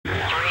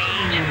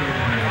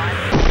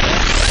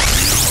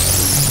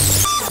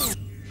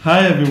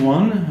Hi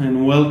everyone,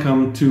 and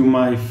welcome to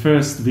my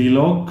first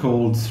vlog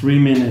called 3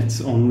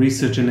 Minutes on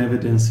Research and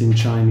Evidence in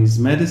Chinese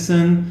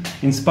Medicine,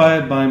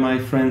 inspired by my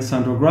friend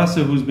Sandro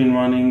Grasser, who's been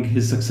running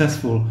his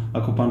successful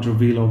acupuncture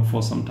vlog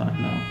for some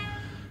time now.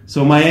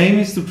 So my aim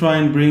is to try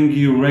and bring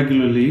you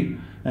regularly,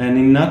 and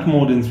in not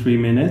more than 3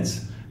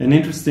 minutes, an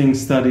interesting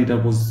study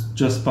that was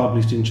just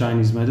published in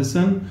Chinese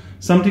Medicine,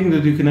 something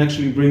that you can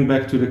actually bring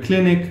back to the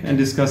clinic and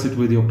discuss it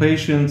with your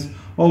patients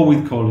or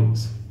with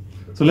colleagues.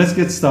 So let's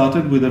get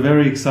started with a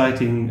very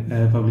exciting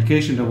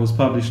publication that was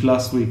published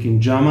last week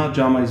in JAMA.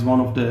 JAMA is one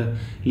of the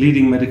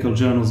leading medical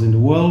journals in the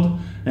world,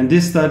 and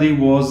this study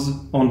was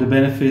on the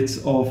benefits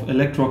of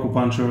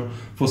electroacupuncture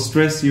for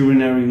stress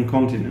urinary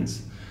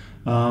incontinence.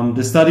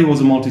 The study was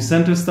a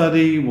multi-center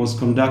study, was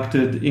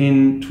conducted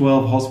in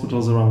 12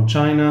 hospitals around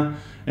China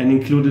and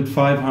included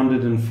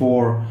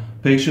 504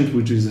 patients,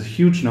 which is a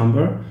huge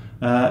number,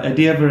 at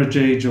the average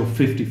age of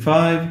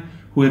 55,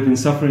 who have been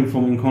suffering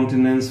from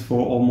incontinence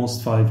for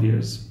almost 5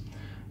 years.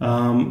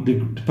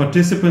 The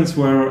participants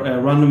were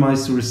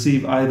randomized to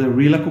receive either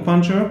real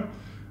acupuncture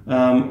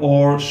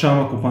or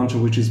sham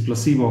acupuncture, which is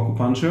placebo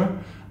acupuncture,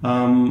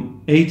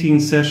 18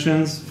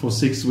 sessions for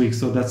 6 weeks.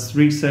 So that's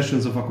 3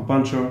 sessions of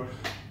acupuncture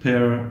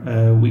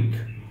per week.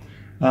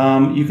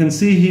 You can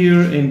see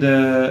here in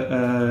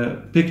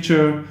the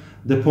picture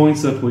the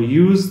points that were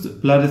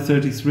used. Bladder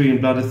 33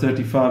 and bladder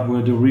 35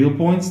 were the real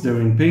points, they're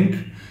in pink.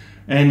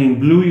 And in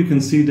blue you can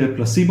see the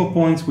placebo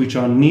points, which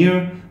are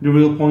near the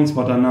real points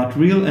but are not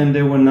real, and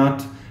they were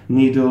not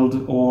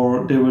needled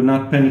or they were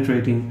not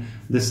penetrating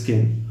the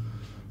skin.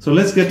 So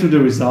let's get to the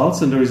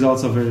results, and the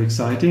results are very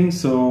exciting.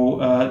 So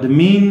the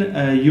mean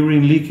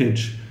urine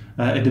leakage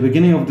at the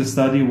beginning of the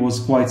study was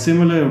quite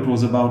similar. It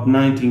was about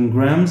 19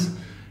 grams.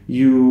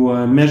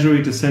 You measure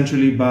it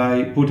essentially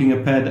by putting a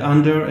pad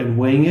under and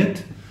weighing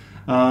it.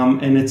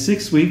 And at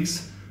 6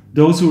 weeks,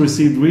 those who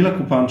received real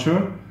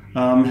acupuncture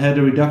had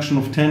a reduction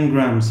of 10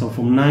 grams, so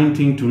from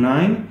 19 to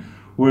 9,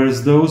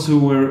 whereas those who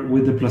were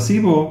with the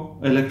placebo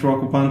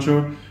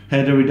electroacupuncture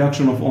had a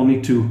reduction of only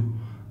 2,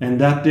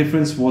 and that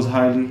difference was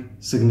highly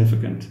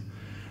significant.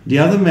 The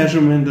other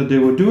measurement that they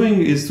were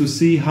doing is to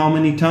see how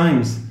many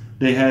times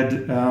they had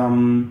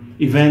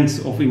events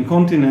of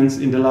incontinence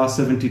in the last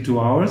 72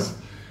 hours,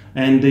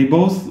 and they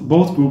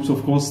both groups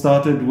of course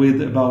started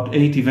with about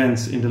 8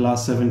 events in the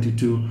last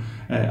 72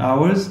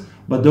 hours.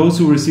 But those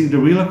who received the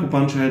real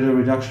acupuncture had a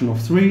reduction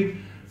of 3,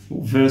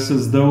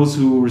 versus those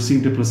who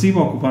received the placebo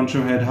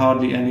acupuncture had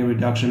hardly any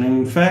reduction. And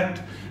in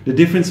fact, the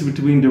difference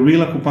between the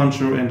real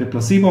acupuncture and the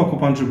placebo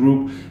acupuncture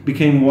group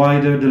became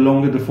wider the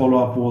longer the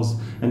follow-up was.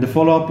 And the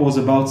follow-up was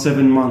about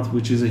 7 months,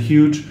 which is a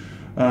huge,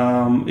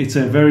 it's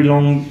a very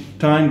long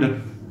time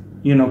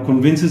that,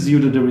 convinces you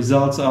that the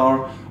results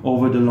are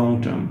over the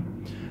long term.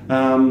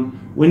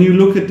 When you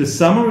look at the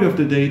summary of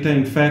the data,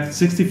 in fact,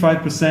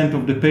 65%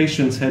 of the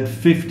patients had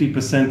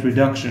 50%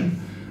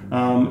 reduction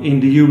in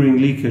the urine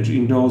leakage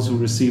in those who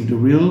received the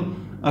real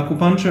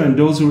acupuncture, and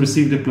those who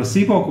received the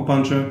placebo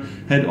acupuncture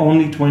had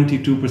only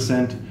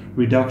 22%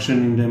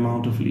 reduction in the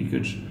amount of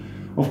leakage.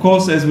 Of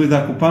course, as with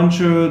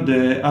acupuncture,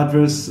 the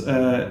adverse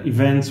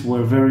events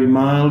were very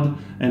mild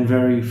and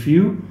very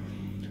few.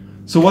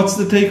 So what's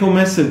the take-home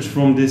message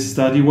from this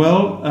study?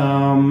 Well,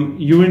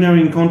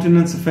 urinary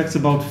incontinence affects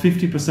about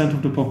 50%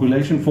 of the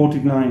population,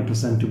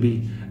 49% to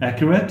be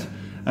accurate,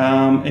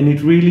 and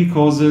it really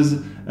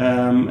causes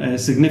a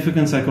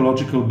significant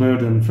psychological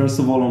burden, first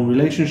of all on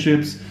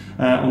relationships,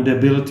 on the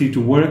ability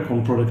to work,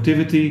 on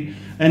productivity,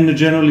 and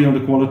generally on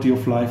the quality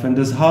of life. And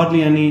there's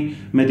hardly any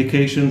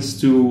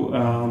medications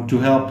to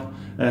help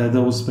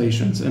those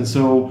patients. And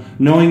so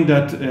knowing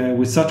that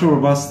with such a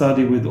robust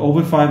study with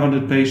over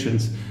 500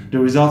 patients, the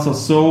results are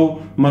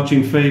so much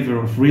in favor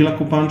of real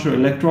acupuncture,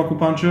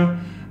 electroacupuncture,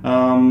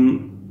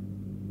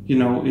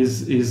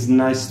 is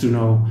nice to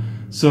know.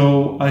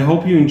 So I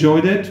hope you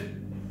enjoyed it.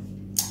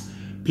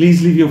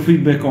 Please leave your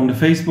feedback on the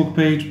Facebook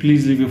page.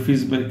 Please leave your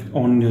feedback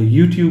on the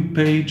YouTube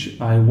page.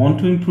 I want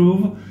to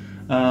improve,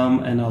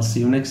 and I'll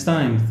see you next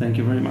time. Thank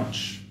you very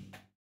much.